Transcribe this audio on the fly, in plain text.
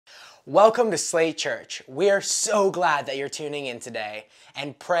Welcome to Slate Church. We are so glad that you're tuning in today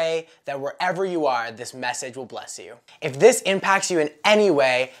and pray that wherever you are, this message will bless you. If this impacts you in any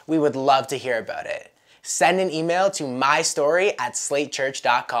way, we would love to hear about it. Send an email to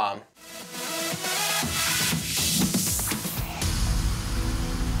mystory@slatechurch.com.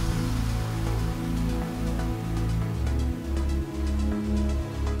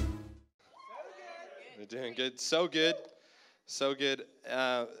 We're doing good. So good. So good.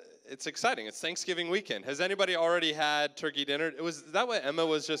 It's exciting. It's Thanksgiving weekend. Has anybody already had turkey dinner? Is that what Emma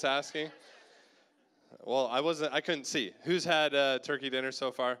was just asking? Well, I couldn't see. Who's had turkey dinner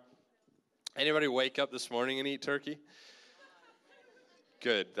so far? Anybody wake up this morning and eat turkey?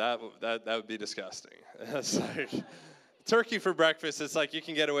 Good. That would be disgusting. That's like, turkey for breakfast. It's like you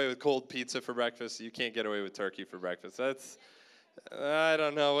can get away with cold pizza for breakfast. You can't get away with turkey for breakfast. I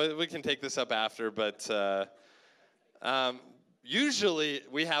don't know. We can take this up after, but usually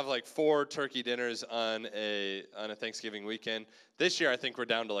we have like 4 turkey dinners on a Thanksgiving weekend. This year I think we're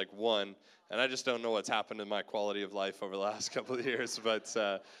down to like 1, and I just don't know what's happened to my quality of life over the last couple of years, but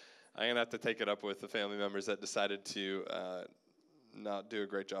I'm going to have to take it up with the family members that decided to not do a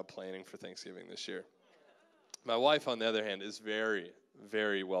great job planning for Thanksgiving this year. My wife, on the other hand, is very,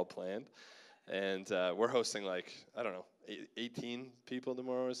 very well planned, and we're hosting like, I don't know, 18 people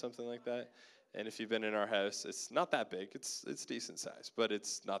tomorrow or something like that. And if you've been in our house, it's not that big. It's decent size, but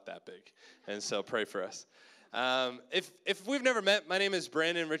it's not that big. And so pray for us. If we've never met, my name is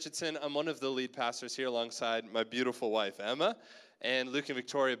Brandon Richardson. I'm one of the lead pastors here alongside my beautiful wife, Emma, and Luke and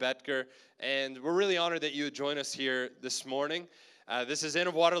Victoria Betker. And we're really honored that you would join us here this morning. This is Inn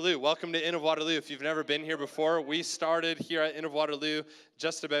of Waterloo. Welcome to Inn of Waterloo. If you've never been here before, we started here at Inn of Waterloo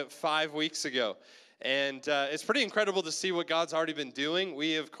just about 5 weeks ago. And it's pretty incredible to see what God's already been doing.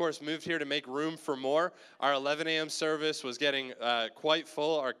 We, of course, moved here to make room for more. Our 11 a.m. service was getting quite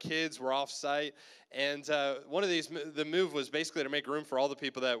full. Our kids were off site. And one of the move was basically to make room for all the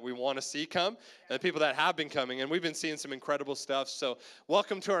people that we want to see come and the people that have been coming. And we've been seeing some incredible stuff. So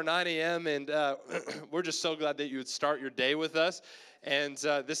welcome to our 9 a.m. And we're just so glad that you would start your day with us. And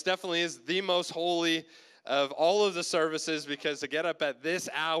this definitely is the most holy of all of the services, because to get up at this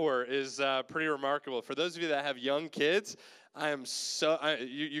hour is pretty remarkable. For those of you that have young kids,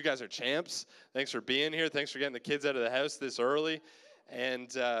 you guys are champs. Thanks for being here. Thanks for getting the kids out of the house this early.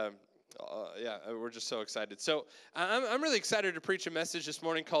 And we're just so excited. So I'm really excited to preach a message this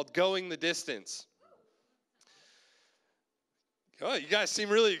morning called Going the Distance. Oh, you guys seem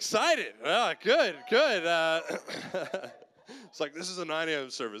really excited. Oh, good. It's like, this is a 9 a.m.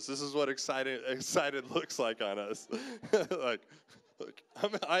 service. This is what excited looks like on us.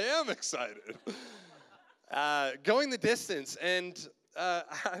 I am excited. Going the distance, and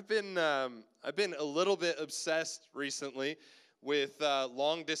I've been a little bit obsessed recently with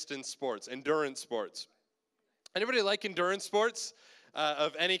long distance sports, endurance sports. Anybody like endurance sports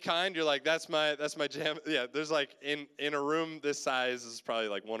of any kind? You're like, that's my jam. Yeah, there's like in a room this size is probably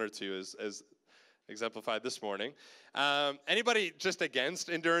like 1 or 2 as exemplified this morning. Anybody just against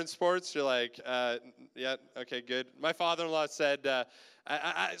endurance sports? You're like, yeah, okay, good. My father-in-law said,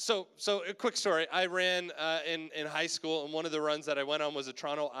 so a quick story. I ran in high school, and one of the runs that I went on was a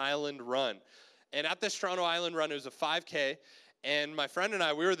Toronto Island run. And at this Toronto Island run, it was a 5K, and my friend and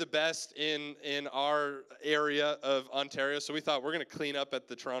I, we were the best in our area of Ontario, so we thought we're going to clean up at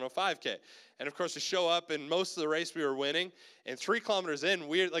the Toronto 5K. And of course, we show up, and most of the race we were winning, and 3 kilometers in,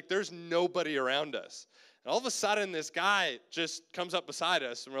 there's nobody around us. And all of a sudden, this guy just comes up beside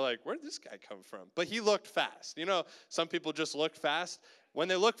us, and we're like, where did this guy come from? But he looked fast. You know, some people just look fast. When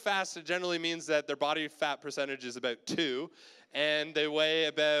they look fast, it generally means that their body fat percentage is about 2, and they weigh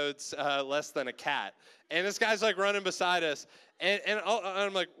about less than a cat. And this guy's like running beside us, and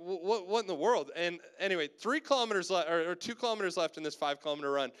I'm like, what in the world? And anyway, 3 kilometers left, or 2 kilometers left in this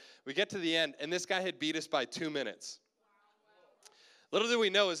 5-kilometer run. We get to the end, and this guy had beat us by 2 minutes. Little did we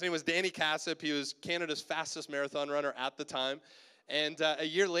know, his name was Danny Cassip. He was Canada's fastest marathon runner at the time. And a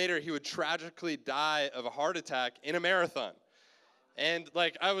year later, he would tragically die of a heart attack in a marathon. And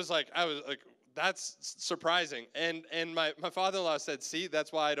I was like, that's surprising. And my father-in-law said, see,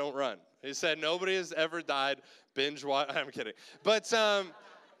 that's why I don't run. He said, nobody has ever died binge watching. I'm kidding. But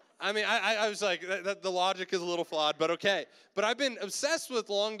I was like, the logic is a little flawed, but okay. But I've been obsessed with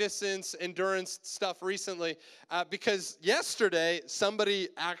long-distance endurance stuff recently because yesterday somebody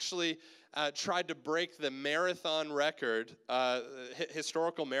actually tried to break the marathon record,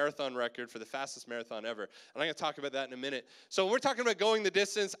 historical marathon record for the fastest marathon ever. And I'm going to talk about that in a minute. So when we're talking about going the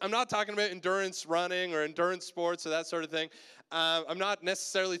distance, I'm not talking about endurance running or endurance sports or that sort of thing. I'm not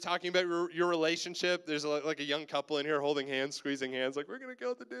necessarily talking about your relationship. There's like a young couple in here holding hands, squeezing hands, like, we're going to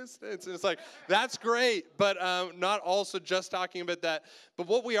go the distance. And it's like, that's great, but not also just talking about that. But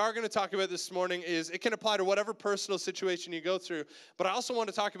what we are going to talk about this morning is it can apply to whatever personal situation you go through. But I also want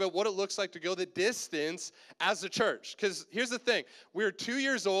to talk about what it looks like to go the distance as a church. Because here's the thing. We're 2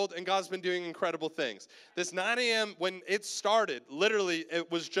 years old, and God's been doing incredible things. This 9 a.m., when it started, literally,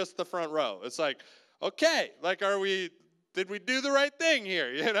 it was just the front row. It's like, okay, like, did we do the right thing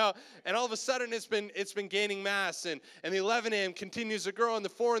here, you know? And all of a sudden, it's been gaining mass, and the 11 a.m. continues to grow, and the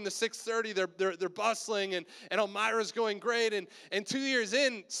 4 and the 6:30, they're bustling, and Elmira's going great, and 2 years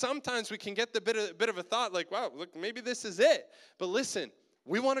in, sometimes we can get the bit of a thought like, wow, look, maybe this is it. But listen,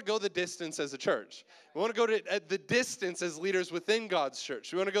 we want to go the distance as a church. We want to go the distance as leaders within God's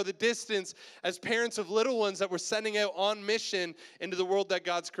church. We want to go the distance as parents of little ones that we're sending out on mission into the world that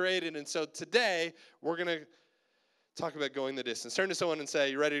God's created. And so today, we're going to talk about going the distance. Turn to someone and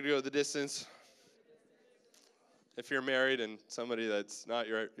say, you ready to go the distance? If you're married and somebody that's not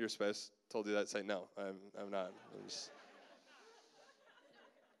your spouse told you that, say, no, I'm not.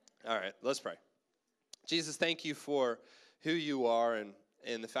 All right, let's pray. Jesus, thank you for who you are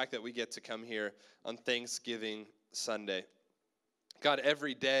and the fact that we get to come here on Thanksgiving Sunday. God,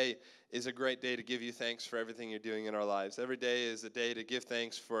 every day is a great day to give you thanks for everything you're doing in our lives. Every day is a day to give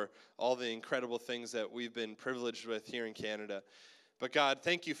thanks for all the incredible things that we've been privileged with here in Canada. But God,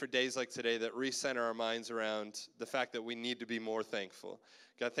 thank you for days like today that recenter our minds around the fact that we need to be more thankful.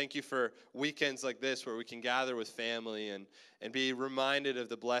 God, thank you for weekends like this where we can gather with family and be reminded of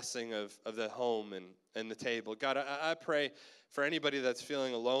the blessing of the home and the table. God, I pray for anybody that's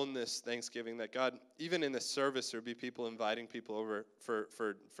feeling alone this Thanksgiving, that God, even in this service, there be people inviting people over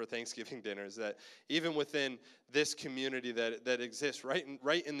for Thanksgiving dinners, that even within this community that exists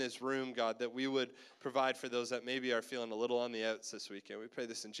right in this room, God, that we would provide for those that maybe are feeling a little on the outs this weekend. We pray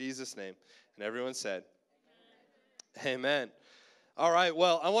this in Jesus' name. And everyone said, Amen. All right,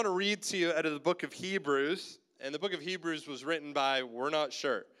 well, I want to read to you out of the book of Hebrews, and the book of Hebrews was written by, we're not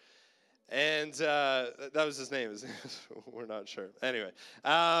sure. And that was his name. We're not sure. Anyway,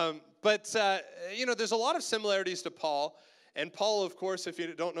 but there's a lot of similarities to Paul. And Paul, of course, if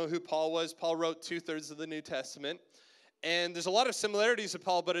you don't know who Paul was, Paul wrote 2/3 of the New Testament. And there's a lot of similarities to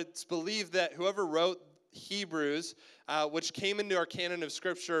Paul, but it's believed that whoever wrote Hebrews, which came into our canon of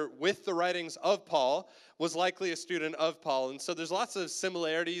Scripture with the writings of Paul, was likely a student of Paul. And so there's lots of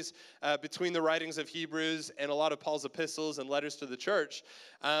similarities between the writings of Hebrews and a lot of Paul's epistles and letters to the church.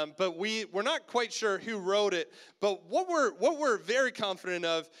 But we're not quite sure who wrote it. But what we're very confident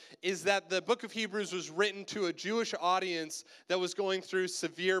of is that the book of Hebrews was written to a Jewish audience that was going through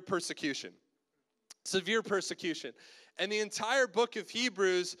severe persecution. Severe persecution. And the entire book of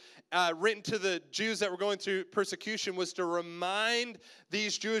Hebrews, written to the Jews that were going through persecution, was to remind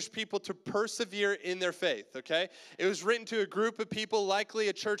these Jewish people to persevere in their faith, okay? It was written to a group of people, likely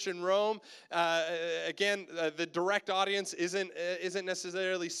a church in Rome. Again, the direct audience isn't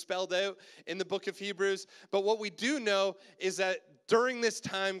necessarily spelled out in the book of Hebrews. But what we do know is that during this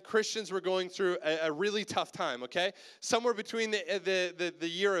time, Christians were going through a really tough time, okay? Somewhere between the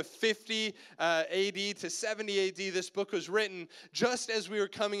year of 50 AD to 70 AD, this book was written just as we were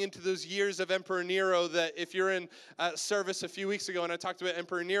coming into those years of Emperor Nero. That if you're in service a few weeks ago and I talked about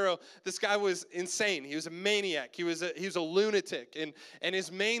Emperor Nero, this guy was insane. He was a maniac. He was a lunatic. And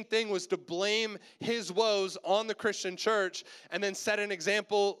his main thing was to blame his woes on the Christian church and then set an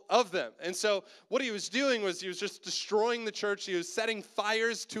example of them. And so what he was doing was he was just destroying the church. He was setting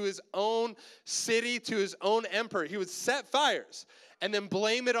fires to his own city, to his own emperor. He would set fires and then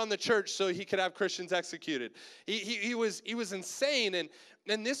blame it on the church so he could have Christians executed. He was insane,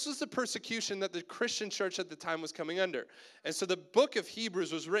 and this was the persecution that the Christian church at the time was coming under. And so the book of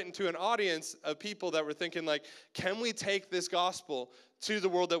Hebrews was written to an audience of people that were thinking, like, can we take this gospel to the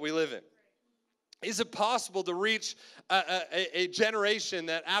world that we live in? Is it possible to reach a generation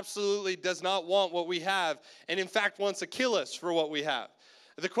that absolutely does not want what we have and in fact wants to kill us for what we have?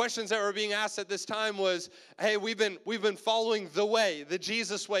 The questions that were being asked at this time was, hey, we've been following the way, the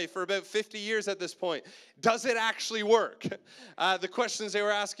Jesus way, for about 50 years at this point. Does it actually work? The questions they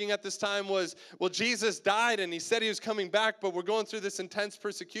were asking at this time was, well, Jesus died and he said he was coming back, but we're going through this intense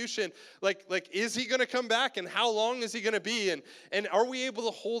persecution. Like is he going to come back, and how long is he going to be? And are we able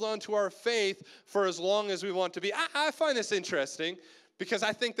to hold on to our faith for as long as we want to be? I find this interesting because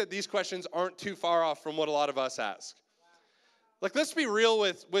I think that these questions aren't too far off from what a lot of us ask. Like, let's be real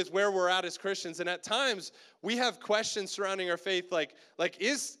with where we're at as Christians. And at times, we have questions surrounding our faith like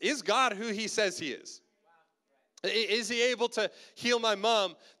is God who he says he is? Is he able to heal my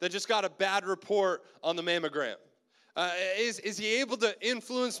mom that just got a bad report on the mammogram? Is he able to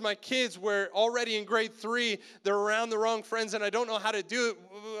influence my kids where already in grade 3 they're around the wrong friends and I don't know how to do it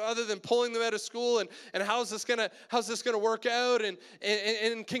other than pulling them out of school, and how's this gonna work out,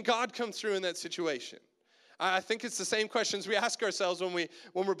 and can God come through in that situation? I think it's the same questions we ask ourselves when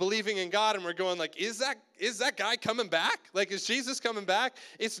we're believing in God and we're going like, is that guy coming back? Like, is Jesus coming back?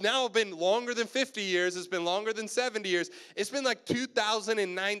 It's now been longer than 50 years. It's been longer than 70 years. It's been like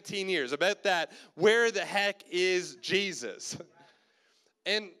 2019 years. About that, where the heck is Jesus?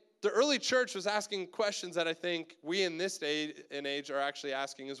 And the early church was asking questions that I think we in this day and age are actually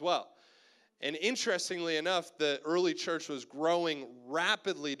asking as well. And interestingly enough, the early church was growing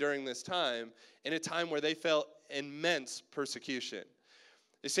rapidly during this time, in a time where they felt immense persecution.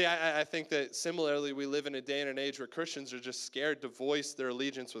 You see, I think that similarly, we live in a day and an age where Christians are just scared to voice their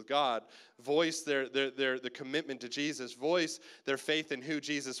allegiance with God, voice their commitment to Jesus, voice their faith in who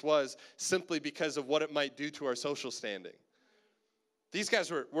Jesus was, simply because of what it might do to our social standing. These guys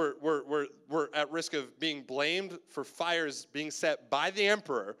were at risk of being blamed for fires being set by the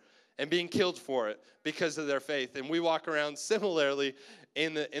emperor and being killed for it because of their faith. And we walk around similarly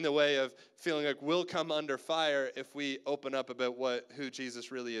in the way of feeling like we'll come under fire if we open up about who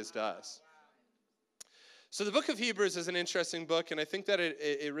Jesus really is to us. So the book of Hebrews is an interesting book, and I think that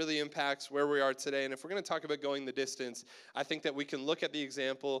it really impacts where we are today. And if we're going to talk about going the distance, I think that we can look at the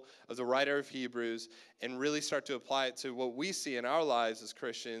example of the writer of Hebrews and really start to apply it to what we see in our lives as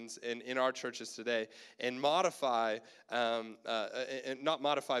Christians and in our churches today, and modify, and not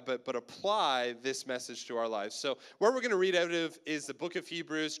modify, but apply this message to our lives. So where we're going to read out of is the book of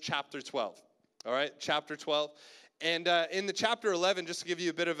Hebrews, chapter 12. All right, chapter 12. And in the chapter 11, just to give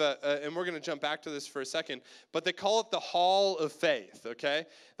you a bit of and we're going to jump back to this for a second, but they call it the Hall of Faith, okay?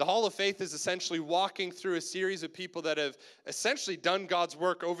 The Hall of Faith is essentially walking through a series of people that have essentially done God's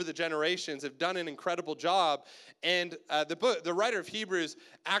work over the generations, have done an incredible job. And the writer of Hebrews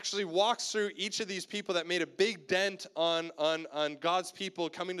actually walks through each of these people that made a big dent on God's people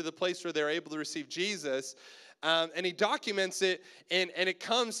coming to the place where they're able to receive Jesus. And he documents it, and it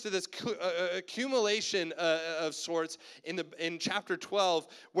comes to this accumulation of sorts in chapter 12,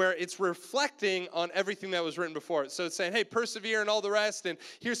 where it's reflecting on everything that was written before it. So it's saying, hey, persevere and all the rest, and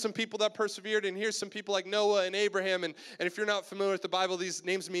here's some people that persevered, and here's some people like Noah and Abraham, and if you're not familiar with the Bible, these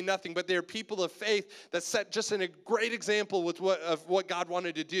names mean nothing, but they're people of faith that set just a great example of what God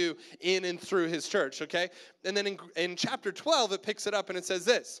wanted to do in and through his church, okay? And then in chapter 12, it picks it up, and it says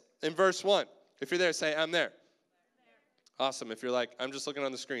this, in verse 1. If you're there, say, I'm there. Awesome. If you're like, I'm just looking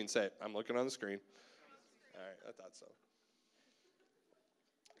on the screen, say, I'm looking on the screen. All right, I thought so.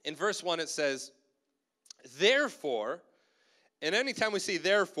 In verse 1, it says, therefore, and anytime we see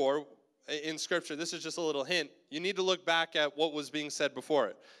therefore in Scripture, this is just a little hint, you need to look back at what was being said before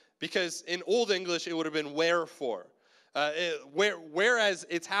it. Because in Old English, it would have been wherefore. Whereas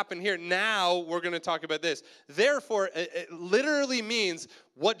it's happened here, now we're going to talk about this. Therefore, it literally means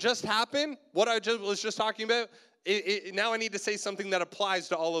what just happened, what I was just talking about. Now I need to say something that applies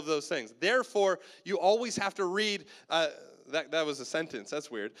to all of those things. Therefore, you always have to read, that was a sentence,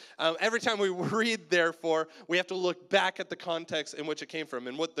 that's weird. Every time we read therefore, we have to look back at the context in which it came from.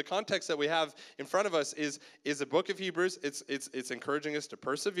 And what the context that we have in front of us is the book of Hebrews. It's encouraging us to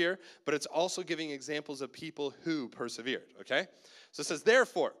persevere, but it's also giving examples of people who persevered, okay? So it says,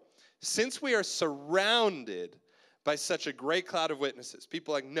 therefore, since we are surrounded by such a great cloud of witnesses,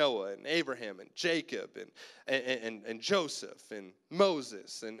 people like Noah and Abraham and Jacob and Joseph and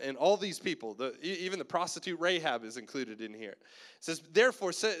Moses and all these people, even the prostitute Rahab is included in here. It says,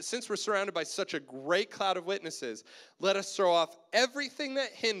 therefore, since we're surrounded by such a great cloud of witnesses, let us throw off everything that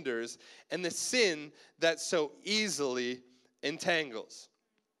hinders and the sin that so easily entangles.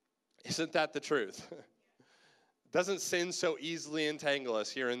 Isn't that the truth? Doesn't sin so easily entangle us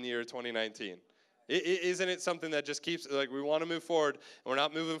here in the year 2019? Isn't it something that just keeps, like, we want to move forward, and we're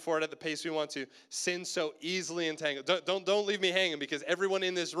not moving forward at the pace we want to? Sin so easily entangled. Don't leave me hanging, because everyone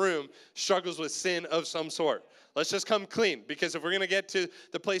in this room struggles with sin of some sort. Let's just come clean, because if we're going to get to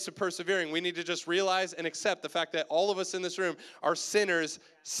the place of persevering, we need to just realize and accept the fact that all of us in this room are sinners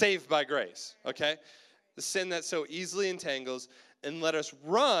saved by grace, okay? The sin that so easily entangles, and let us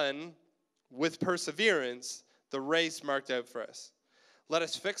run with perseverance the race marked out for us. Let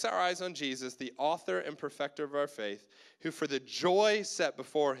us fix our eyes on Jesus, the author and perfecter of our faith, who for the joy set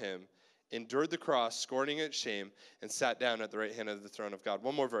before him endured the cross, scorning its shame, and sat down at the right hand of the throne of God.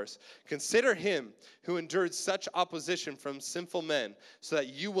 One more verse. Consider him who endured such opposition from sinful men, so that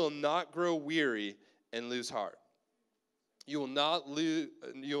you will not grow weary and lose heart. You will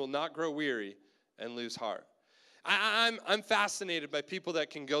not grow weary and lose heart. I'm fascinated by people that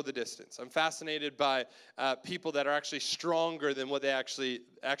can go the distance. I'm fascinated by people that are actually stronger than what they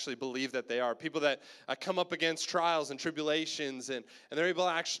actually believe that they are. People that come up against trials and tribulations, and they're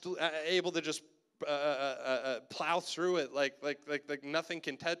able to just plow through it like nothing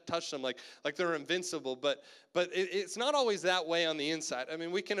can touch them, like they're invincible. But it's not always that way on the inside. I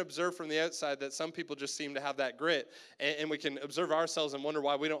mean, we can observe from the outside that some people just seem to have that grit, and we can observe ourselves and wonder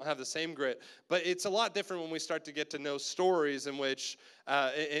why we don't have the same grit. But it's a lot different when we start to get to know stories in which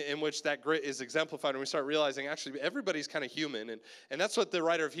that grit is exemplified, and we start realizing actually everybody's kind of human, and that's what the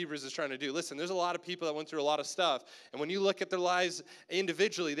writer of Hebrews is trying to do. Listen, there's a lot of people that went through a lot of stuff, and when you look at their lives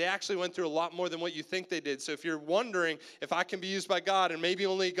individually, they actually went through a lot more than what you think they did. So if you're wondering if I can be used by God, and maybe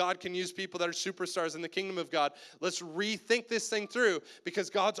only God can use people that are superstars in the kingdom of God, let's rethink this thing through, because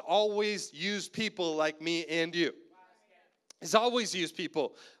God's always used people like me and you. He's always used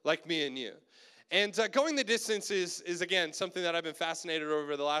people like me and you. And going the distance is again, something that I've been fascinated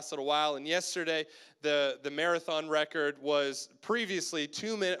over the last little while. And yesterday, the marathon record was previously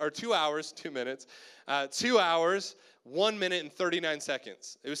 2 hours, 1 minute and 39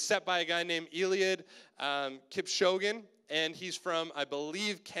 seconds. It was set by a guy named Eliud Kipchoge, and he's from, I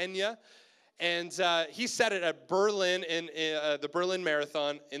believe, Kenya. And he set it at Berlin, in the Berlin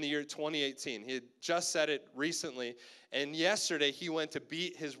Marathon in the year 2018. He had just set it recently. And yesterday, he went to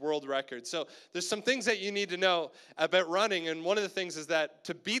beat his world record. So there's some things that you need to know about running. And one of the things is that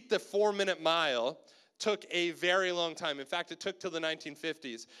to beat the 4-minute mile took a very long time. In fact, it took till the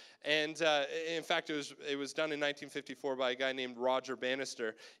 1950s. And in fact, it was done in 1954 by a guy named Roger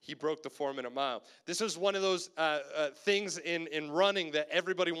Bannister. He broke the 4-minute mile. This was one of those things in running that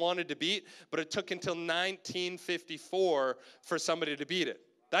everybody wanted to beat, but it took until 1954 for somebody to beat it.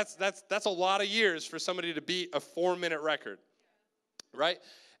 That's a lot of years for somebody to beat a 4-minute record, right?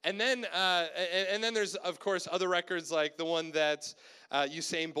 And then there's, of course, other records like the one that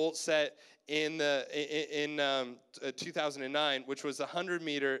Usain Bolt set in 2009, which was 100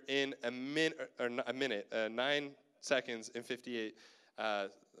 meter in a minute, 9 seconds and 58, I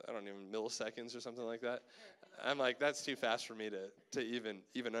don't even, milliseconds or something like that. I'm like, that's too fast for me to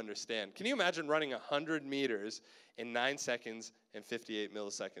even understand. Can you imagine running 100 meters in 9 seconds and 58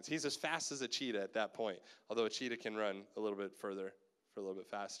 milliseconds? He's as fast as a cheetah at that point, although a cheetah can run a little bit further, for a little bit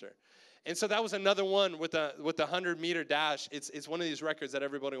faster. And so that was another one with the 100-meter dash. It's one of these records that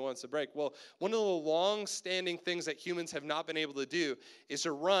everybody wants to break. Well, one of the long-standing things that humans have not been able to do is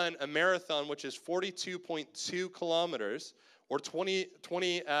to run a marathon, which is 42.2 kilometers, or I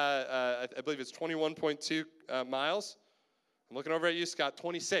believe it's 21.2 miles. I'm looking over at you, Scott,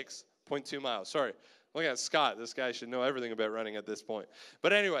 26.2 miles. Sorry. Look at Scott. This guy should know everything about running at this point.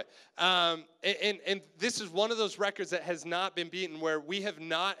 But anyway, and this is one of those records that has not been beaten, where we have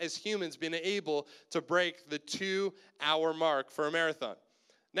not, as humans, been able to break the 2-hour mark for a marathon.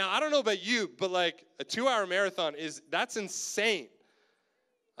 Now, I don't know about you, but like a 2-hour marathon that's insane.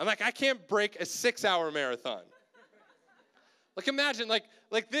 I'm like, I can't break a 6-hour marathon. Like, imagine,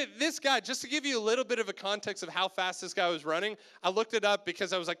 this guy, just to give you a little bit of a context of how fast this guy was running, I looked it up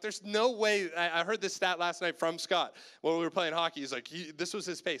because I was like, there's no way. I heard this stat last night from Scott when we were playing hockey. He's like, this was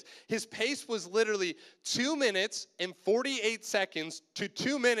his pace. His pace was literally 2 minutes and 48 seconds to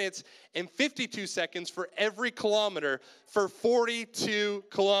 2 minutes and 52 seconds for every kilometer for 42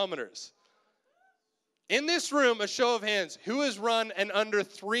 kilometers. In this room, a show of hands, who has run an under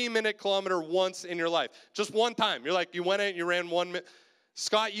 3-minute kilometer once in your life? Just one time. You're like, you went out, you ran 1 minute.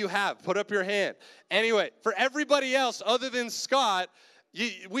 Scott, you have. Put up your hand. Anyway, for everybody else other than Scott,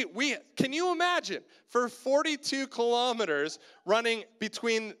 can you imagine? For 42 kilometers, running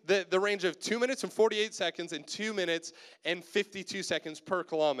between the range of 2 minutes and 48 seconds and 2 minutes and 52 seconds per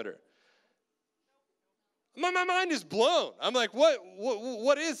kilometer. My mind is blown. I'm like,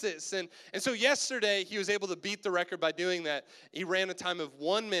 what is this? And so yesterday, he was able to beat the record by doing that. He ran a time of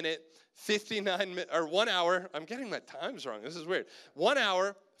 1 minute, 1 hour. I'm getting my times wrong. This is weird. 1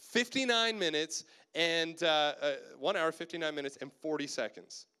 hour, 59 minutes, and 1 hour, 59 minutes, and 40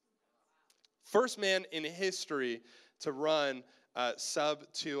 seconds. First man in history to run a sub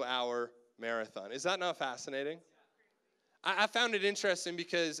 2-hour marathon. Is that not fascinating? I found it interesting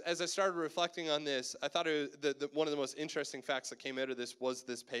because as I started reflecting on this, I thought one of the most interesting facts that came out of this was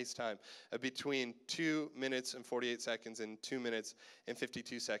this pace time between 2 minutes and 48 seconds and 2 minutes and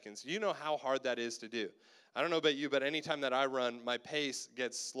 52 seconds. Do you know how hard that is to do? I don't know about you, but anytime that I run, my pace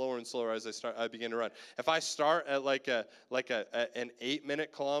gets slower and slower as I begin to run. If I start at an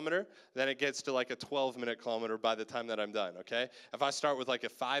 8-minute kilometer, then it gets to like a 12-minute kilometer by the time that I'm done, okay? If I start with like a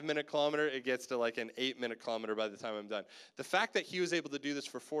 5-minute kilometer, it gets to like an 8-minute kilometer by the time I'm done. The fact that he was able to do this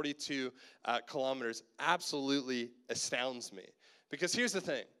for 42 kilometers absolutely astounds me. Because here's the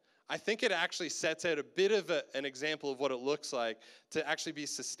thing. I think it actually sets out a bit of an example of what it looks like to actually be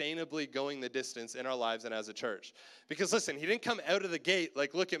sustainably going the distance in our lives and as a church. Because listen, he didn't come out of the gate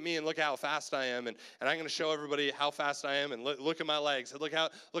like, look at me and look how fast I am, and I'm going to show everybody how fast I am, and look at my legs, look at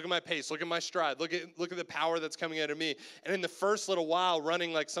my pace, look at my stride, look at the power that's coming out of me. And in the first little while,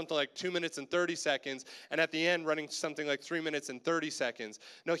 running like something like 2 minutes and 30 seconds, and at the end, running something like 3 minutes and 30 seconds.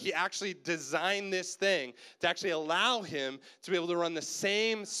 No, he actually designed this thing to actually allow him to be able to run the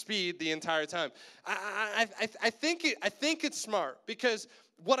same speed the entire time. I think it's smart, because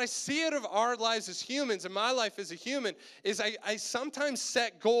what I see out of our lives as humans and my life as a human is I sometimes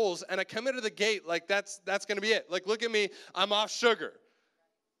set goals and I come into the gate like that's going to be it. Like, look at me, I'm off sugar.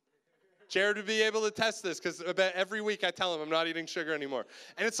 Jared would be able to test this, because about every week I tell him I'm not eating sugar anymore.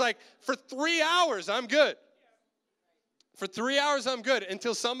 And it's like, for 3 hours, I'm good. For 3 hours, I'm good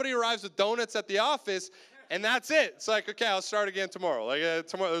until somebody arrives with donuts at the office, and that's it. It's like, okay, I'll start again tomorrow. Like,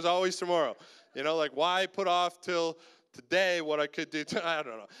 tomorrow, there's always tomorrow. You know, like, why put off till today what I could do? I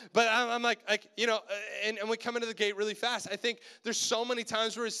don't know. But I'm like, you know, and we come into the gate really fast. I think there's so many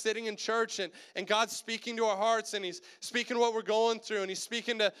times where we're sitting in church and God's speaking to our hearts, and he's speaking to what we're going through, and he's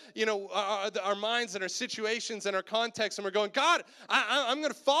speaking to, you know, our minds and our situations and our context, and we're going, God, I'm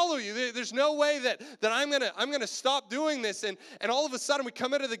going to follow you. There's no way that I'm going to stop doing this. And all of a sudden we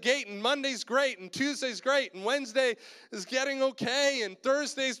come into the gate, and Monday's great, and Tuesday's great, and Wednesday is getting okay, and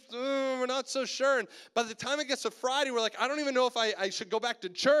Thursday's we're not so sure. And by the time it gets to Friday, we're like, I don't even know if I should go back to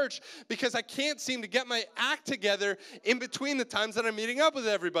church, because I can't seem to get my act together in between the times that I'm meeting up with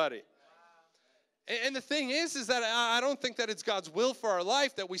everybody. And the thing is that I don't think that it's God's will for our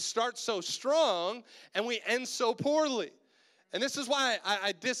life that we start so strong and we end so poorly. And this is why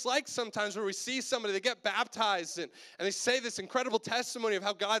I dislike sometimes where we see somebody, they get baptized and they say this incredible testimony of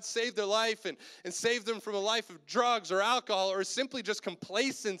how God saved their life and saved them from a life of drugs or alcohol or simply just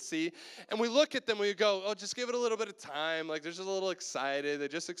complacency. And we look at them and we go, oh, just give it a little bit of time. Like, they're just a little excited. They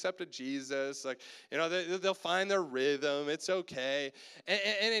just accepted Jesus. Like, you know, they'll find their rhythm. It's okay.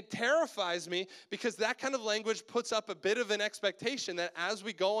 And it terrifies me, because that kind of language puts up a bit of an expectation that as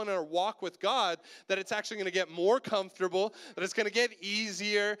we go on our walk with God, that it's actually going to get more comfortable, that it's going to get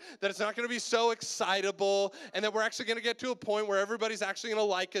easier, that it's not going to be so excitable, and that we're actually going to get to a point where everybody's actually going to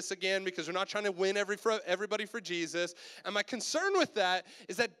like us again, because we're not trying to win everybody for Jesus. And my concern with that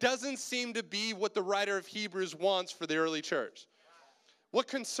is that doesn't seem to be what the writer of Hebrews wants for the early church. What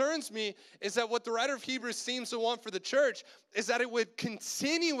concerns me is that what the writer of Hebrews seems to want for the church is that it would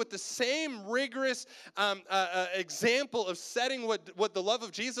continue with the same rigorous example of setting what the love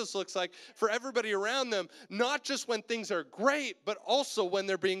of Jesus looks like for everybody around them, not just when things are great, but also when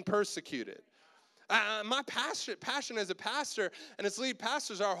they're being persecuted. My passion as a pastor and as lead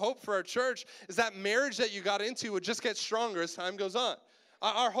pastors, our hope for our church is that marriage that you got into would just get stronger as time goes on.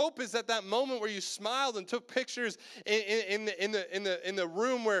 Our hope is that moment where you smiled and took pictures in the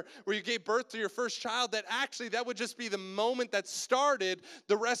room where you gave birth to your first child, that would just be the moment that started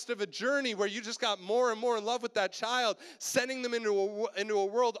the rest of a journey where you just got more and more in love with that child, sending them into a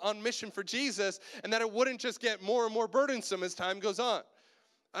world on mission for Jesus, and that it wouldn't just get more and more burdensome as time goes on.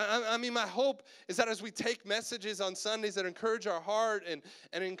 I mean, my hope is that as we take messages on Sundays that encourage our heart and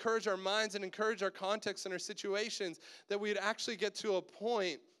encourage our minds and encourage our context and our situations, that we'd actually get to a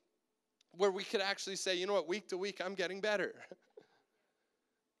point where we could actually say, you know what, week to week, I'm getting better.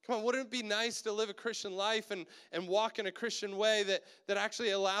 Come on, wouldn't it be nice to live a Christian life and walk in a Christian way that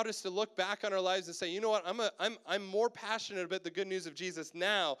actually allowed us to look back on our lives and say, you know what, I'm more passionate about the good news of Jesus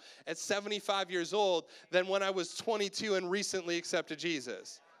now at 75 years old than when I was 22 and recently accepted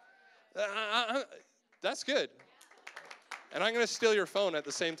Jesus. That's good. And I'm going to steal your phone at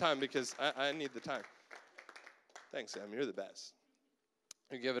the same time because I need the time. Thanks, Em. You're the best.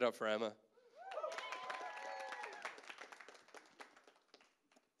 You give it up for Emma.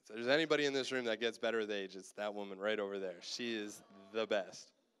 If there's anybody in this room that gets better with age, it's that woman right over there. She is the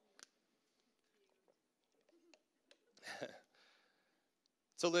best.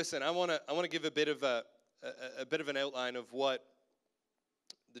 So listen, I want to give a bit of an outline of what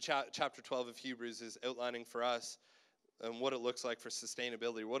the chapter 12 of Hebrews is outlining for us, and what it looks like for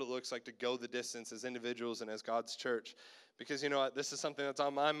sustainability, what it looks like to go the distance as individuals and as God's church. Because, you know, this is something that's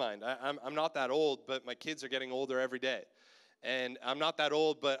on my mind. I'm not that old, but my kids are getting older every day. And I'm not that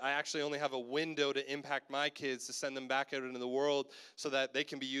old, but I actually only have a window to impact my kids, to send them back out into the world so that they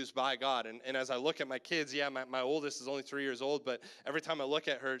can be used by God. And as I look at my kids, yeah, my oldest is only 3 years old, but every time I look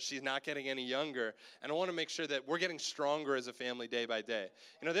at her, she's not getting any younger. And I want to make sure that we're getting stronger as a family day by day.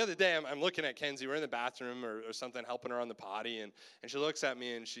 You know, the other day, I'm looking at Kenzie. We're in the bathroom or something, helping her on the potty, and she looks at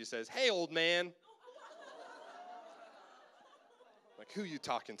me and she says, "Hey, old man." Like, who you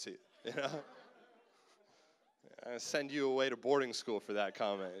talking to, you know? I send you away to boarding school for that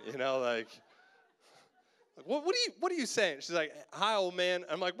comment, you know, like what are you saying? She's like, "Hi, old man."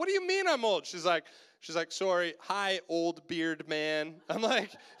 I'm like, "What do you mean I'm old?" She's like, "Sorry, hi, old beard man." I'm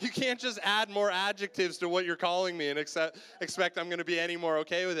like, you can't just add more adjectives to what you're calling me and expect I'm going to be any more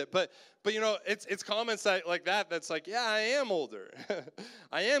okay with it. But you know, it's comments like that that's like, yeah, I am older.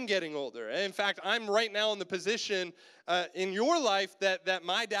 I am getting older. And in fact, I'm right now in the position in your life that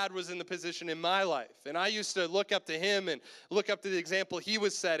my dad was in the position in my life. And I used to look up to him and look up to the example he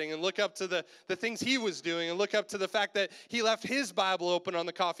was setting and look up to the things he was doing and look up to the fact that he left his Bible open on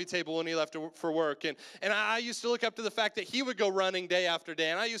the coffee table when he left for work. And I used to look up to the fact that he would go running day after day.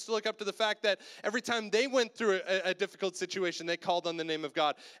 And I used to look up to the fact that every time they went through a difficult situation, they called on the name of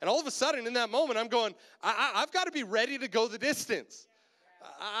God. And all of a sudden, in that moment, I'm going, I've got to be ready to go the distance.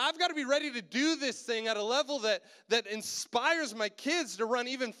 I've got to be ready to do this thing at a level that inspires my kids to run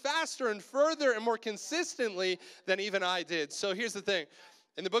even faster and further and more consistently than even I did. So here's the thing.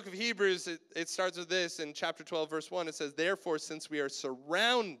 In the book of Hebrews, it starts with this. In chapter 12, verse 1, it says, "Therefore, since we are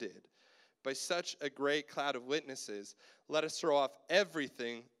surrounded by such a great cloud of witnesses, let us throw off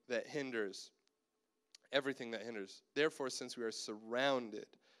everything that hinders." Everything that hinders. Therefore, since we are surrounded.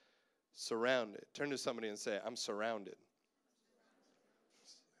 Turn to somebody and say, "I'm surrounded."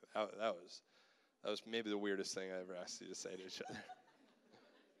 That was maybe the weirdest thing I ever asked you to say to each other.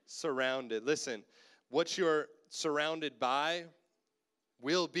 Surrounded. Listen, what you're surrounded by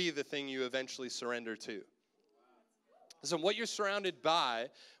will be the thing you eventually surrender to. So what you're surrounded by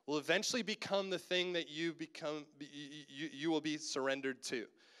will eventually become the thing that you will be surrendered to.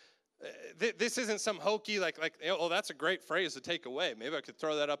 This isn't some hokey, like, oh, that's a great phrase to take away. Maybe I could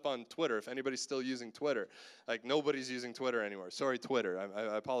throw that up on Twitter if anybody's still using Twitter. Like, nobody's using Twitter anymore. Sorry, Twitter.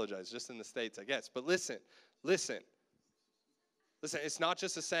 I apologize. Just in the States, I guess. But listen. It's not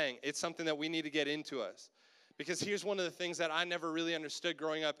just a saying. It's something that we need to get into us. Because here's one of the things that I never really understood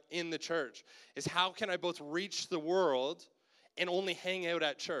growing up in the church is how can I both reach the world and only hang out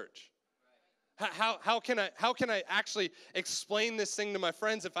at church? How can I actually explain this thing to my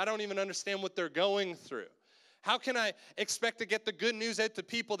friends if I don't even understand what they're going through? How can I expect to get the good news out to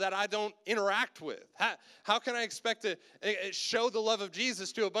people that I don't interact with? How can I expect to show the love of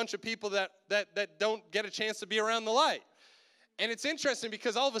Jesus to a bunch of people that don't get a chance to be around the light? And it's interesting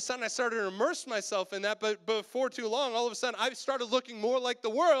because all of a sudden I started to immerse myself in that, but before too long, all of a sudden I started looking more like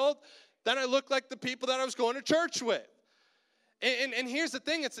the world than I looked like the people that I was going to church with. And here's the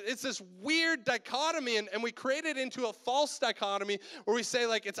thing, it's this weird dichotomy, and we create it into a false dichotomy where we say,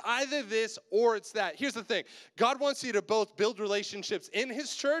 like, it's either this or it's that. Here's the thing. God wants you to both build relationships in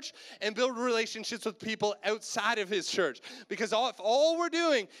his church and build relationships with people outside of his church. Because if all we're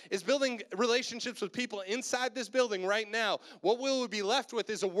doing is building relationships with people inside this building right now, what we'll be left with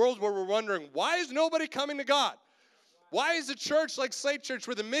is a world where we're wondering, why is nobody coming to God? Why is a church like Slate Church,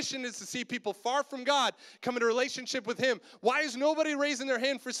 where the mission is to see people far from God come into a relationship with him, why is nobody raising their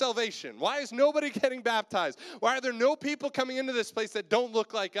hand for salvation? Why is nobody getting baptized? Why are there no people coming into this place that don't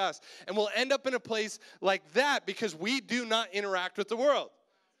look like us? And we'll end up in a place like that because we do not interact with the world.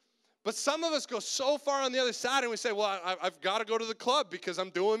 But some of us go so far on the other side and we say, well, I've got to go to the club because I'm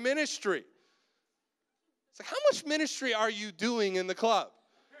doing ministry. It's like, how much ministry are you doing in the club?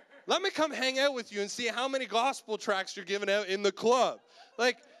 Let me come hang out with you and see how many gospel tracts you're giving out in the club.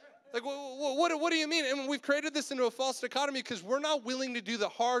 Like what do you mean? And we've created this into a false dichotomy because we're not willing to do the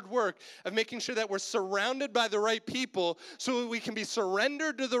hard work of making sure that we're surrounded by the right people so we can be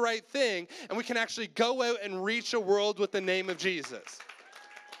surrendered to the right thing and we can actually go out and reach a world with the name of Jesus.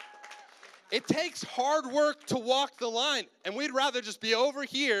 It takes hard work to walk the line, and we'd rather just be over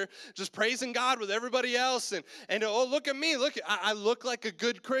here just praising God with everybody else, and oh, look at me, I look like a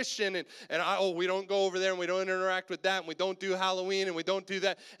good Christian, and we don't go over there, and we don't interact with that, and we don't do Halloween, and we don't do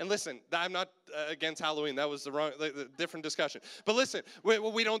that. And listen, I'm not against Halloween. That was the different discussion. But listen,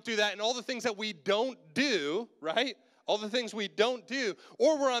 we don't do that, and all the things that we don't do, right? All the things we don't do,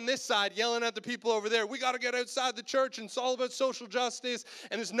 or we're on this side yelling at the people over there, we got to get outside the church and it's all about social justice,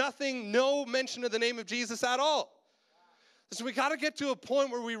 and there's no mention of the name of Jesus at all. So we got to get to a point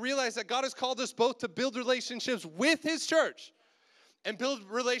where we realize that God has called us both to build relationships with his church and build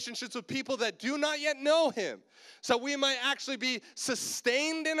relationships with people that do not yet know him. So we might actually be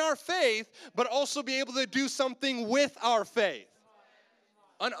sustained in our faith, but also be able to do something with our faith.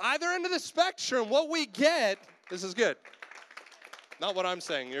 On either end of the spectrum, what we get, this is good. Not what I'm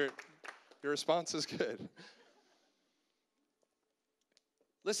saying. Your response is good.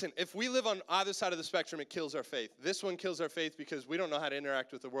 Listen, if we live on either side of the spectrum, it kills our faith. This one kills our faith because we don't know how to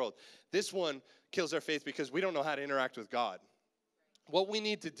interact with the world. This one kills our faith because we don't know how to interact with God. What we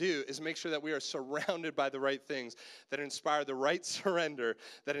need to do is make sure that we are surrounded by the right things that inspire the right surrender,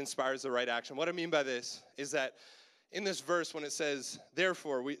 that inspires the right action. What I mean by this is that in this verse, when it says,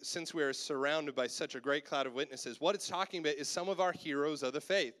 therefore, since we are surrounded by such a great cloud of witnesses, what it's talking about is some of our heroes of the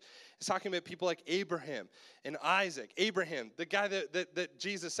faith. It's talking about people like Abraham and Isaac. Abraham, the guy that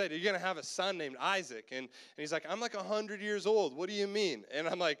Jesus said, you're going to have a son named Isaac. And he's like, I'm like 100 years old. What do you mean? And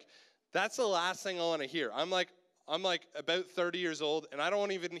I'm like, that's the last thing I want to hear. I'm like about 30 years old, and I don't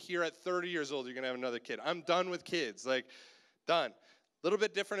want to even hear at 30 years old you're going to have another kid. I'm done with kids. Like, done. A little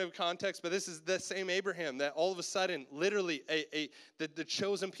bit different of context, but this is the same Abraham that all of a sudden, literally, the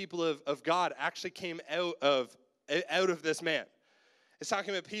chosen people of God actually came out of this man. It's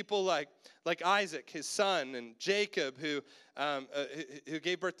talking about people like Isaac, his son, and Jacob, who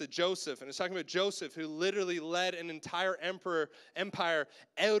gave birth to Joseph. And it's talking about Joseph, who literally led an entire empire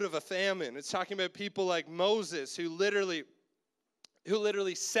out of a famine. It's talking about people like Moses, who literally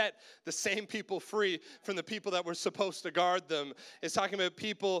set the same people free from the people that were supposed to guard them. It's talking about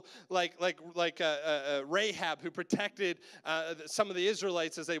people like Rahab, who protected some of the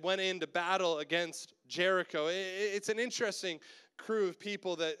Israelites as they went into battle against Jericho. It's an interesting crew of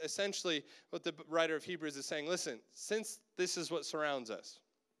people that essentially, what the writer of Hebrews is saying, listen, since this is what surrounds us,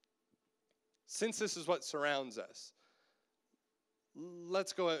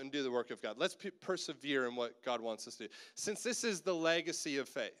 let's go out and do the work of God. Let's persevere in what God wants us to do. Since this is the legacy of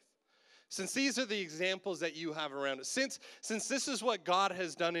faith, since these are the examples that you have around us, since this is what God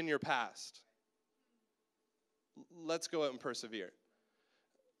has done in your past, let's go out and persevere.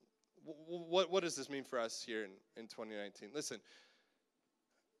 What does this mean for us here in 2019? Listen,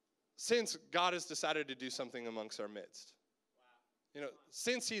 since God has decided to do something amongst our midst,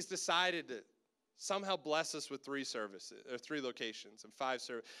 since he's decided to somehow bless us with 3 services, or 3 locations and 5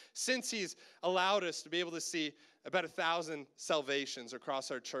 services, since he's allowed us to be able to see about 1,000 salvations across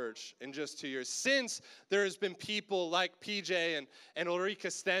our church in just 2 years, since there has been people like PJ and Ulrika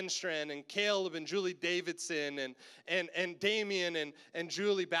Stenstrand and Caleb and Julie Davidson and Damien and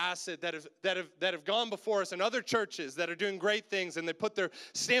Julie Bassett that have gone before us, and other churches that are doing great things, and they put their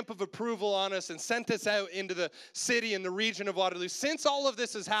stamp of approval on us and sent us out into the city and the region of Waterloo. Since all of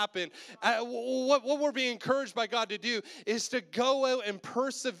this has happened, what we're being encouraged by God to do is to go out and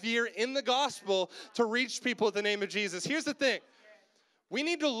persevere in the gospel to reach people with the name of Jesus. Here's the thing. We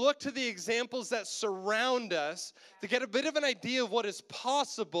need to look to the examples that surround us to get a bit of an idea of what is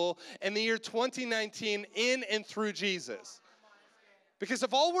possible in the year 2019 in and through Jesus. Because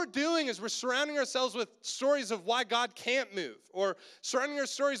if all we're doing is we're surrounding ourselves with stories of why God can't move, or surrounding our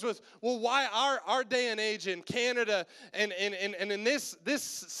stories with, well, why our day and age in Canada and in this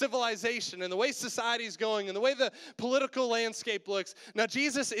civilization and the way society is going and the way the political landscape looks. Now,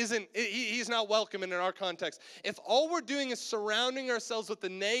 Jesus he's not welcome in our context. If all we're doing is surrounding ourselves with the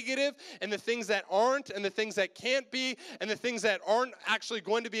negative and the things that aren't and the things that can't be and the things that aren't actually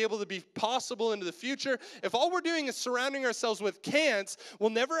going to be able to be possible into the future, if all we're doing is surrounding ourselves with can'ts, we'll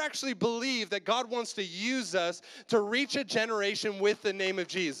never actually believe that God wants to use us to reach a generation with the name of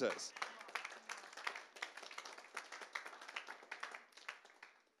Jesus.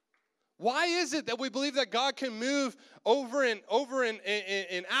 Why is it that we believe that God can move over in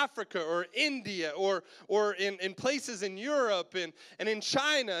Africa or India or in places in Europe and in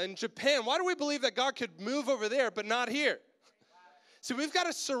China and Japan? Why do we believe that God could move over there but not here? So we've got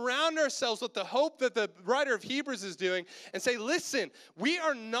to surround ourselves with the hope that the writer of Hebrews is doing and say, listen, we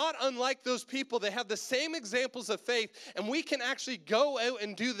are not unlike those people. They have the same examples of faith, and we can actually go out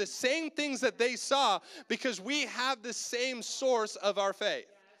and do the same things that they saw because we have the same source of our faith.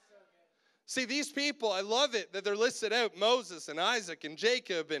 See, these people, I love it that they're listed out, Moses and Isaac and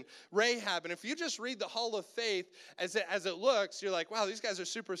Jacob and Rahab. And if you just read the Hall of Faith as it looks, you're like, wow, these guys are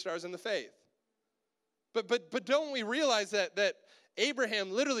superstars in the faith. But don't we realize that Abraham,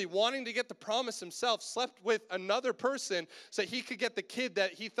 literally wanting to get the promise himself, slept with another person so he could get the kid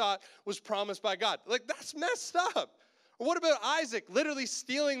that he thought was promised by God? Like, that's messed up. Or what about Isaac literally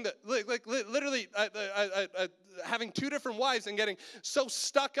stealing literally having two different wives and getting so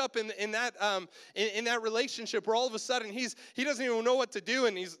stuck up in that relationship where all of a sudden he doesn't even know what to do,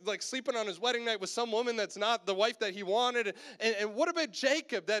 and he's like sleeping on his wedding night with some woman that's not the wife that he wanted. And what about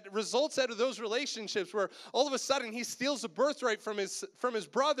Jacob that results out of those relationships where all of a sudden he steals a birthright from his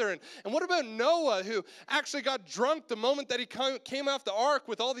brother? And what about Noah, who actually got drunk the moment that he came off the ark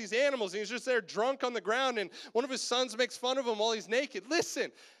with all these animals, and he's just there drunk on the ground, and one of his sons makes fun of him while he's naked?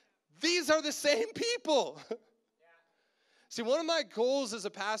 Listen, these are the same people. See, one of my goals as a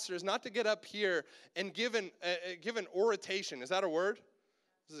pastor is not to get up here and give an oration. Is that a word?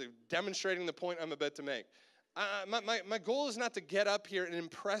 This is demonstrating the point I'm about to make. My goal is not to get up here and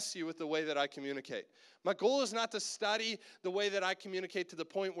impress you with the way that I communicate. My goal is not to study the way that I communicate to the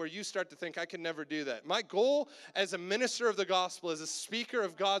point where you start to think I can never do that. My goal as a minister of the gospel, as a speaker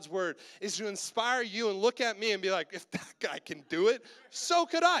of God's word, is to inspire you and look at me and be like, if that guy can do it, so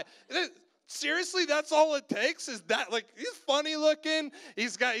could I. Seriously, that's all it takes? Is that, like, he's funny looking,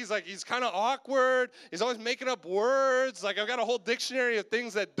 he's kind of awkward, he's always making up words, like I've got a whole dictionary of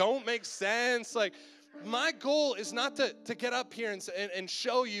things that don't make sense. Like, my goal is not to get up here and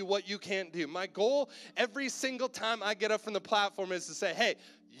show you what you can't do. My goal every single time I get up from the platform is to say, hey,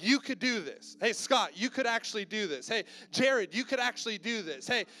 you could do this. Hey, Scott, you could actually do this. Hey, Jared, you could actually do this.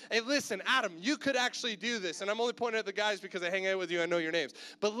 Hey, listen, Adam, you could actually do this. And I'm only pointing at the guys because I hang out with you, I know your names.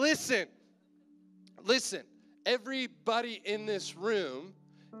 But listen, everybody in this room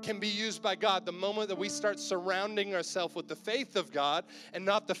can be used by God the moment that we start surrounding ourselves with the faith of God and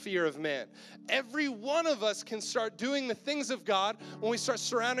not the fear of man. Every one of us can start doing the things of God when we start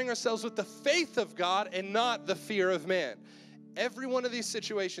surrounding ourselves with the faith of God and not the fear of man. Every one of these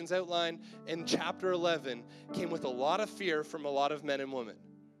situations outlined in chapter 11 came with a lot of fear from a lot of men and women.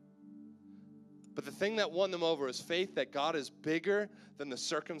 But the thing that won them over is faith that God is bigger than the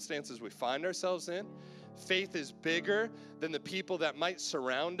circumstances we find ourselves in. Faith is bigger than the people that might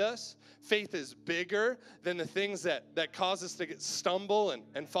surround us. Faith is bigger than the things that cause us to stumble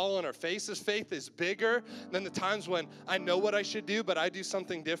and fall on our faces. Faith is bigger than the times when I know what I should do, but I do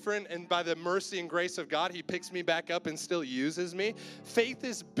something different, and by the mercy and grace of God, he picks me back up and still uses me. Faith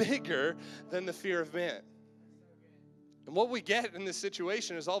is bigger than the fear of man. And what we get in this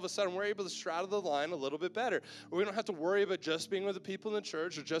situation is all of a sudden we're able to straddle the line a little bit better. We don't have to worry about just being with the people in the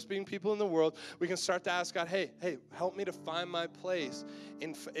church or just being people in the world. We can start to ask God, hey, help me to find my place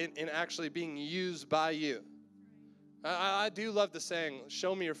in actually being used by you. I do love the saying,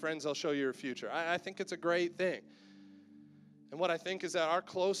 show me your friends, I'll show you your future. I think it's a great thing. And what I think is that our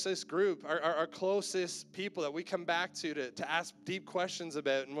closest group, our closest people that we come back to ask deep questions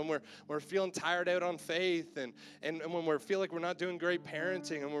about, and when we're feeling tired out on faith, and when we feel like we're not doing great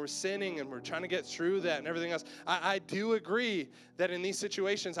parenting, and when we're sinning, and we're trying to get through that and everything else, I do agree that in these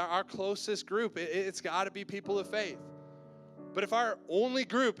situations, our closest group, it's got to be people of faith. But if our only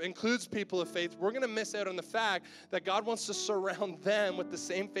group includes people of faith, we're going to miss out on the fact that God wants to surround them with the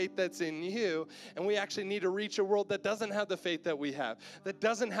same faith that's in you. And we actually need to reach a world that doesn't have the faith that we have, that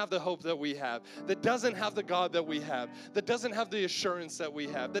doesn't have the hope that we have, that doesn't have the God that we have, that doesn't have the assurance that we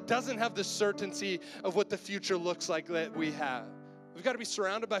have, that doesn't have the certainty of what the future looks like that we have. We've got to be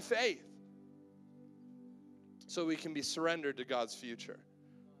surrounded by faith so we can be surrendered to God's future.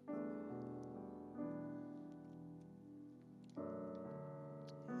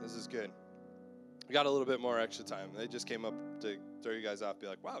 This is good. We got a little bit more extra time. They just came up to throw you guys off, be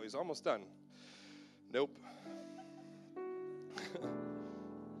like, wow, he's almost done. Nope.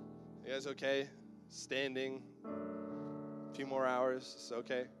 You guys okay? Standing? A few more hours? It's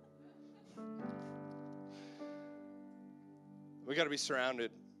okay? We got to be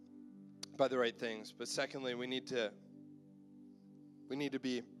surrounded by the right things. But secondly, we need to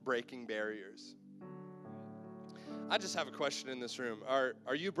be breaking barriers. I just have a question in this room.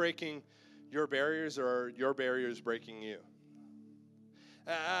 Are you breaking your barriers, or are your barriers breaking you?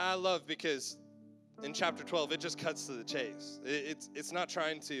 I love because in chapter 12 it just cuts to the chase. It's not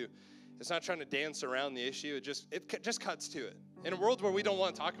trying to dance around the issue. It just cuts to it. In a world where we don't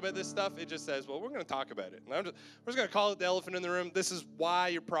want to talk about this stuff, it just says, well, we're going to talk about it. And we're just going to call it the elephant in the room. This is why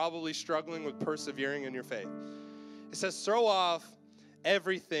you're probably struggling with persevering in your faith. It says, throw off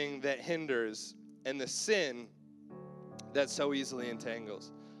everything that hinders and the sin that so easily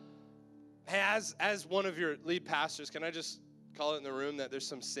entangles. Hey, as one of your lead pastors, can I just call it in the room that there's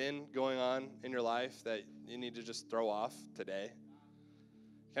some sin going on in your life that you need to just throw off today?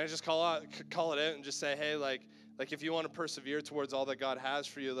 Can I just call it out and just say, hey, like if you want to persevere towards all that God has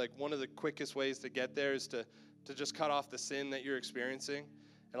for you, like one of the quickest ways to get there is to just cut off the sin that you're experiencing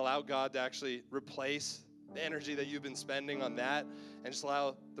and allow God to actually replace the energy that you've been spending on that and just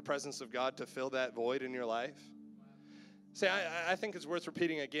allow the presence of God to fill that void in your life? See, I think it's worth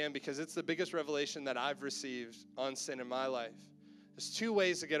repeating again because it's the biggest revelation that I've received on sin in my life. There's two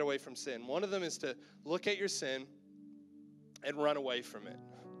ways to get away from sin. One of them is to look at your sin and run away from it.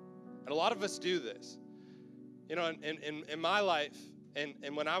 And a lot of us do this. You know, in my life,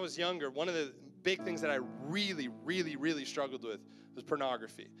 and when I was younger, one of the big things that I really struggled with was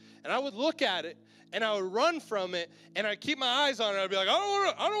pornography. And I would look at it, and I would run from it, and I'd keep my eyes on it. I'd be like,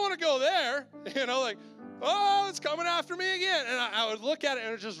 I don't want to go there. You know, like, oh, it's coming after me again. And I would look at it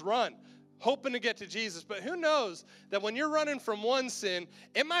and just run, hoping to get to Jesus. But who knows that when you're running from one sin,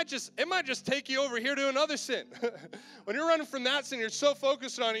 it might just take you over here to another sin. When you're running from that sin, you're so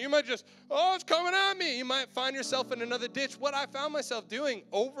focused on it, you might just, oh, it's coming at me. You might find yourself in another ditch. What I found myself doing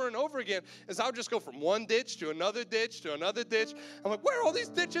over and over again is I would just go from one ditch to another ditch to another ditch. I'm like, where are all these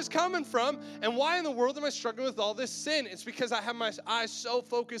ditches coming from? And why in the world am I struggling with all this sin? It's because I have my eyes so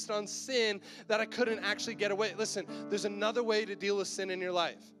focused on sin that I couldn't actually get away. Listen, there's another way to deal with sin in your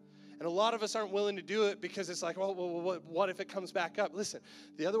life. And a lot of us aren't willing to do it because it's like, well, what if it comes back up? Listen,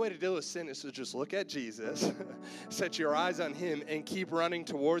 the other way to deal with sin is to just look at Jesus, set your eyes on him, and keep running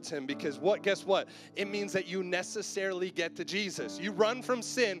towards him. Because guess what? It means that you necessarily get to Jesus. You run from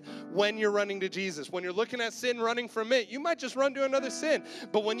sin when you're running to Jesus. When you're looking at sin, running from it, you might just run to another sin.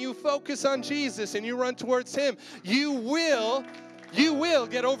 But when you focus on Jesus and you run towards him, you will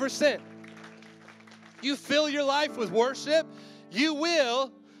get over sin. You fill your life with worship, you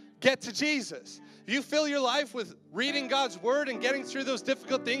will get to Jesus. You fill your life with reading God's word and getting through those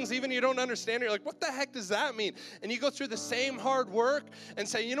difficult things, even you don't understand. You're like, what the heck does that mean? And you go through the same hard work and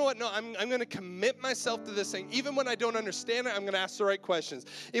say, you know what? No, I'm going to commit myself to this thing. Even when I don't understand it, I'm going to ask the right questions.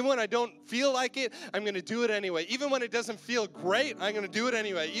 Even when I don't feel like it, I'm going to do it anyway. Even when it doesn't feel great, I'm going to do it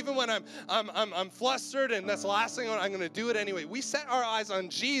anyway. Even when I'm flustered and that's the last thing I'm going to do it anyway. We set our eyes on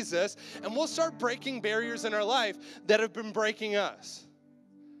Jesus and we'll start breaking barriers in our life that have been breaking us.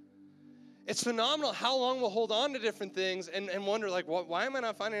 It's phenomenal how long we'll hold on to different things and wonder, like, why am I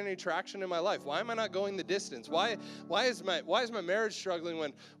not finding any traction in my life? Why am I not going the distance? Why is my marriage struggling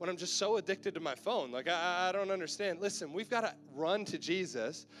when I'm just so addicted to my phone? Like, I don't understand. Listen, we've got to run to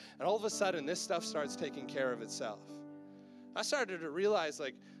Jesus, and all of a sudden, this stuff starts taking care of itself. I started to realize,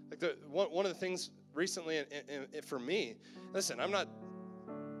 one of the things recently for me, listen, I'm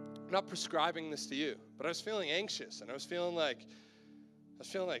not prescribing this to you, but I was feeling anxious, and I was feeling like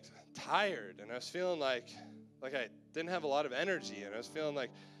tired, and I was feeling like I didn't have a lot of energy, and I was feeling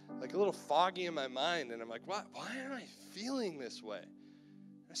like a little foggy in my mind, and I'm like, why am I feeling this way?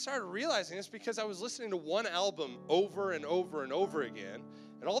 I started realizing it's because I was listening to one album over and over and over again,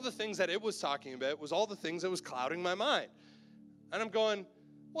 and all the things that it was talking about was all the things that was clouding my mind. And I'm going,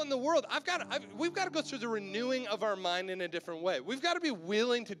 what in the world? We've got to go through the renewing of our mind in a different way. We've got to be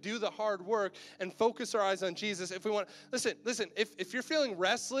willing to do the hard work and focus our eyes on Jesus if we want. Listen, if you're feeling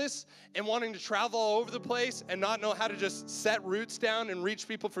restless and wanting to travel all over the place and not know how to just set roots down and reach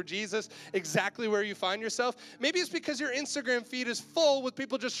people for Jesus exactly where you find yourself, maybe it's because your Instagram feed is full with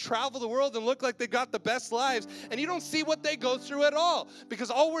people just travel the world and look like they got the best lives, and you don't see what they go through at all,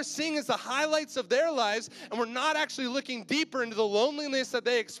 because all we're seeing is the highlights of their lives, and we're not actually looking deeper into the loneliness that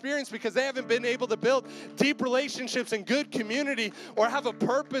they experience because they haven't been able to build deep relationships and good community or have a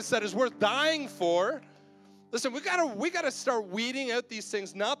purpose that is worth dying for. Listen, we gotta start weeding out these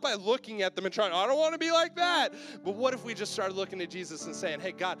things, not by looking at them and trying, I don't want to be like that. But what if we just started looking at Jesus and saying,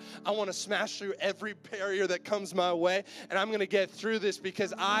 hey, God, I want to smash through every barrier that comes my way, and I'm going to get through this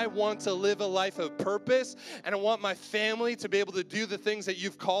because I want to live a life of purpose, and I want my family to be able to do the things that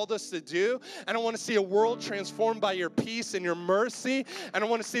you've called us to do, and I want to see a world transformed by your peace and your mercy, and I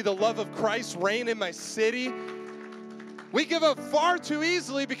want to see the love of Christ reign in my city. We give up far too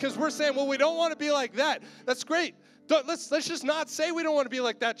easily because we're saying, well, we don't want to be like that. That's great. Let's just not say we don't want to be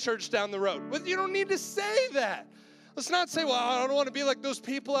like that church down the road. But you don't need to say that. Let's not say, well, I don't want to be like those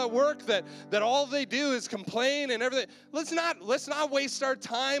people at work that all they do is complain and everything. Let's not waste our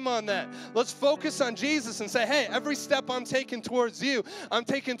time on that. Let's focus on Jesus and say, hey, every step I'm taking towards you, I'm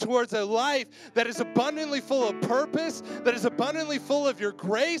taking towards a life that is abundantly full of purpose, that is abundantly full of your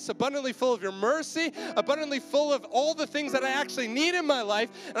grace, abundantly full of your mercy, abundantly full of all the things that I actually need in my life.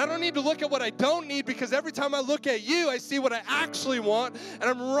 And I don't need to look at what I don't need, because every time I look at you, I see what I actually want, and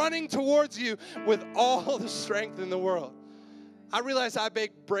I'm running towards you with all the strength in the world. I realize I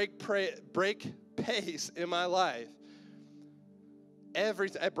break pace in my life.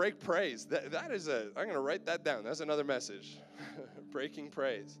 I break praise. That is I'm going to write that down. That's another message. Breaking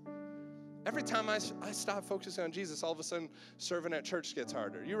praise. Every time I stop focusing on Jesus, all of a sudden serving at church gets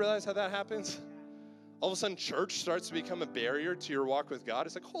harder. You realize how that happens? all of a sudden church starts to become a barrier to your walk with God.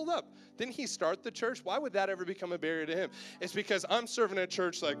 It's like, hold up, didn't he start the church? Why would that ever become a barrier to him? It's because I'm serving at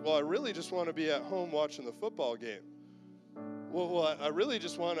church like, well, I really just want to be at home watching the football game. Well, I really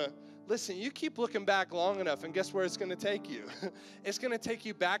just want to. Listen, you keep looking back long enough, and guess where it's going to take you? It's going to take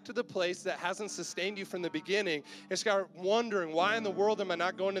you back to the place that hasn't sustained you from the beginning. And start wondering, why in the world am I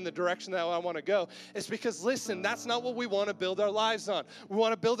not going in the direction that I want to go? It's because, listen, that's not what we want to build our lives on. We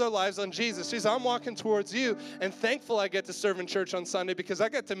want to build our lives on Jesus. Jesus, I'm walking towards you, and thankful I get to serve in church on Sunday because I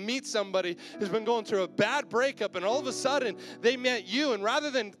get to meet somebody who's been going through a bad breakup, and all of a sudden, they met you, and rather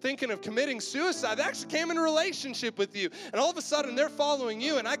than thinking of committing suicide, they actually came in a relationship with you, and all of a sudden, they're following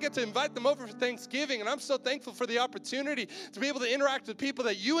you, and I get to invite them over for Thanksgiving, and I'm so thankful for the opportunity to be able to interact with people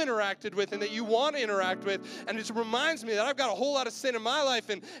that you interacted with and that you want to interact with, and it reminds me that I've got a whole lot of sin in my life,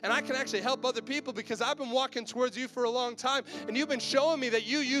 and I can actually help other people because I've been walking towards you for a long time, and you've been showing me that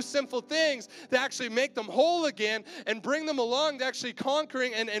you use sinful things to actually make them whole again and bring them along to actually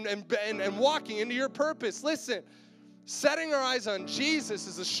conquering and walking into your purpose. Listen, setting our eyes on Jesus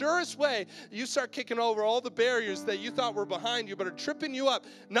is the surest way you start kicking over all the barriers that you thought were behind you but are tripping you up,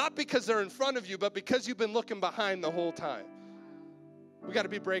 not because they're in front of you, but because you've been looking behind the whole time. We got to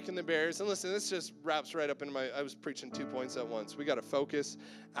be breaking the barriers. And listen, this just wraps right up into I was preaching 2 points at once. We got to focus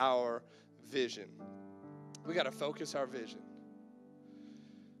our vision. We got to focus our vision.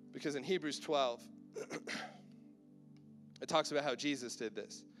 Because in Hebrews 12, it talks about how Jesus did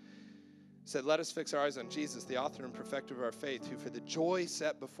this. It said, let us fix our eyes on Jesus, the author and perfecter of our faith, who for the joy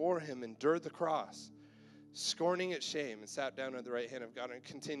set before him endured the cross, scorning its shame, and sat down at the right hand of God. And it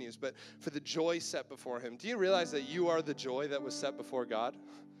continues, but for the joy set before him. Do you realize that you are the joy that was set before God?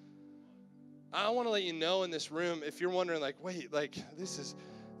 I want to let you know in this room, if you're wondering, like, wait, like, this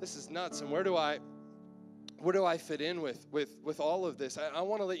is nuts, and where do I fit in with all of this? I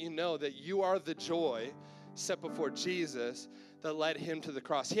want to let you know that you are the joy set before Jesus that led him to the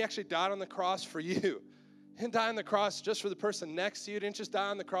cross. He actually died on the cross for you. He didn't die on the cross just for the person next to you. He didn't just die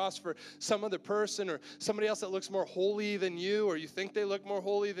on the cross for some other person or somebody else that looks more holy than you or you think they look more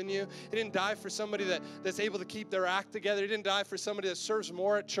holy than you. He didn't die for somebody that's able to keep their act together. He didn't die for somebody that serves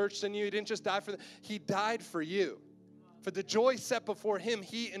more at church than you. He didn't just die for them. He died for you. For the joy set before him,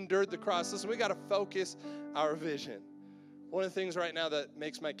 he endured the cross. Listen, we got to focus our vision. One of the things right now that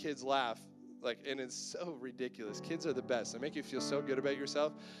makes my kids laugh, and it's so ridiculous. Kids are the best. They make you feel so good about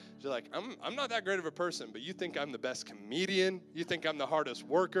yourself. You're like, I'm not that great of a person, but you think I'm the best comedian. You think I'm the hardest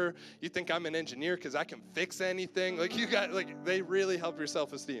worker. You think I'm an engineer because I can fix anything. They really help your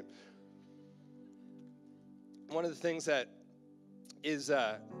self-esteem. One of the things that is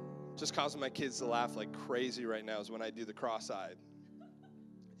just causing my kids to laugh like crazy right now is when I do the cross-eyed.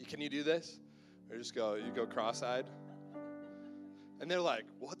 Can you do this? Or you go cross-eyed? And they're like,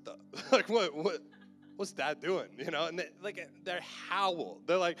 what the, what's Dad doing? And they howl.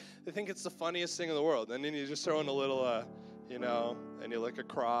 They think it's the funniest thing in the world. And then you just throw in a little, and you look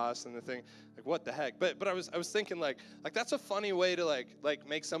across and the thing, what the heck? But I was thinking like that's a funny way to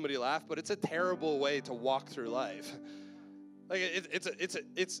make somebody laugh, but it's a terrible way to walk through life.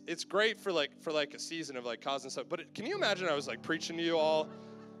 It's great for a season of causing stuff. But can you imagine I was preaching to you all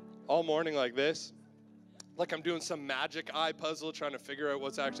morning like this? Like I'm doing some magic eye puzzle trying to figure out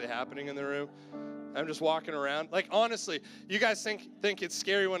what's actually happening in the room. I'm just walking around. Honestly, you guys think it's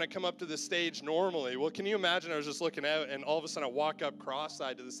scary when I come up to the stage normally. Well, can you imagine I was just looking out and all of a sudden I walk up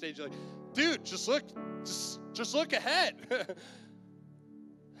cross-eyed to the stage. You're like, dude, just look ahead.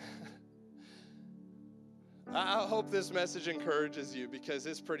 I hope this message encourages you because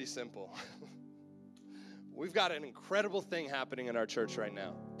it's pretty simple. We've got an incredible thing happening in our church right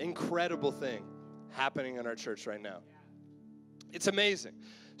now. Incredible thing happening in our church right now. It's amazing.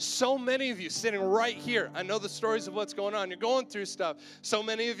 So many of you sitting right here, I know the stories of what's going on. You're going through stuff. So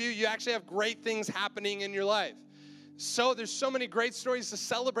many of you actually have great things happening in your life. So there's so many great stories to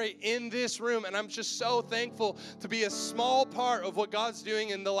celebrate in this room, and I'm just so thankful to be a small part of what God's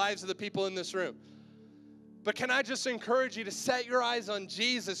doing in the lives of the people in this room. But can I just encourage you to set your eyes on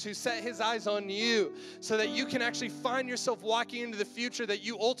Jesus, who set his eyes on you, so that you can actually find yourself walking into the future that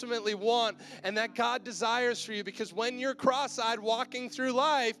you ultimately want and that God desires for you. Because when you're cross-eyed walking through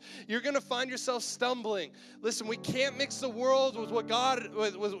life, you're going to find yourself stumbling. Listen, we can't mix the world with what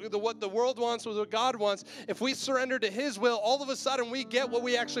the world wants with what God wants. If we surrender to his will, all of a sudden we get what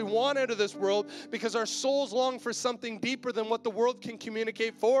we actually want out of this world because our souls long for something deeper than what the world can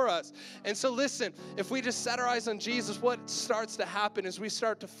communicate for us. And so listen, if we just set our eyes on Jesus, what starts to happen is we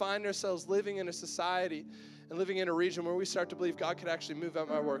start to find ourselves living in a society and living in a region where we start to believe God could actually move at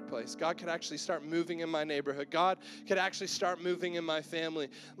my workplace. God could actually start moving in my neighborhood. God could actually start moving in my family.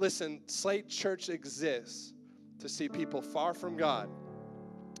 Listen, Slate Church exists to see people far from God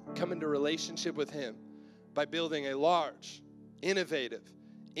come into relationship with Him by building a large, innovative,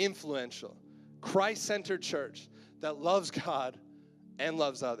 influential, Christ-centered church that loves God and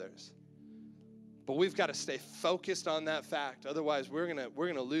loves others. But we've got to stay focused on that fact. Otherwise, we're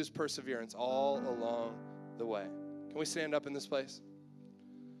gonna lose perseverance all along the way. Can we stand up in this place?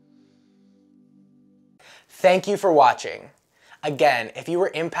 Thank you for watching. Again, if you were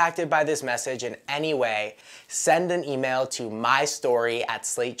impacted by this message in any way, send an email to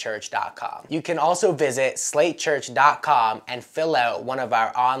mystory@slatechurch.com. You can also visit slatechurch.com and fill out one of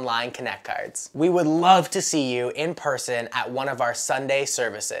our online Connect cards. We would love to see you in person at one of our Sunday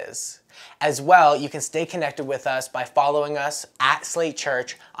services. As well, you can stay connected with us by following us at Slate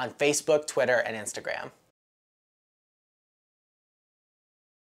Church on Facebook, Twitter, and Instagram.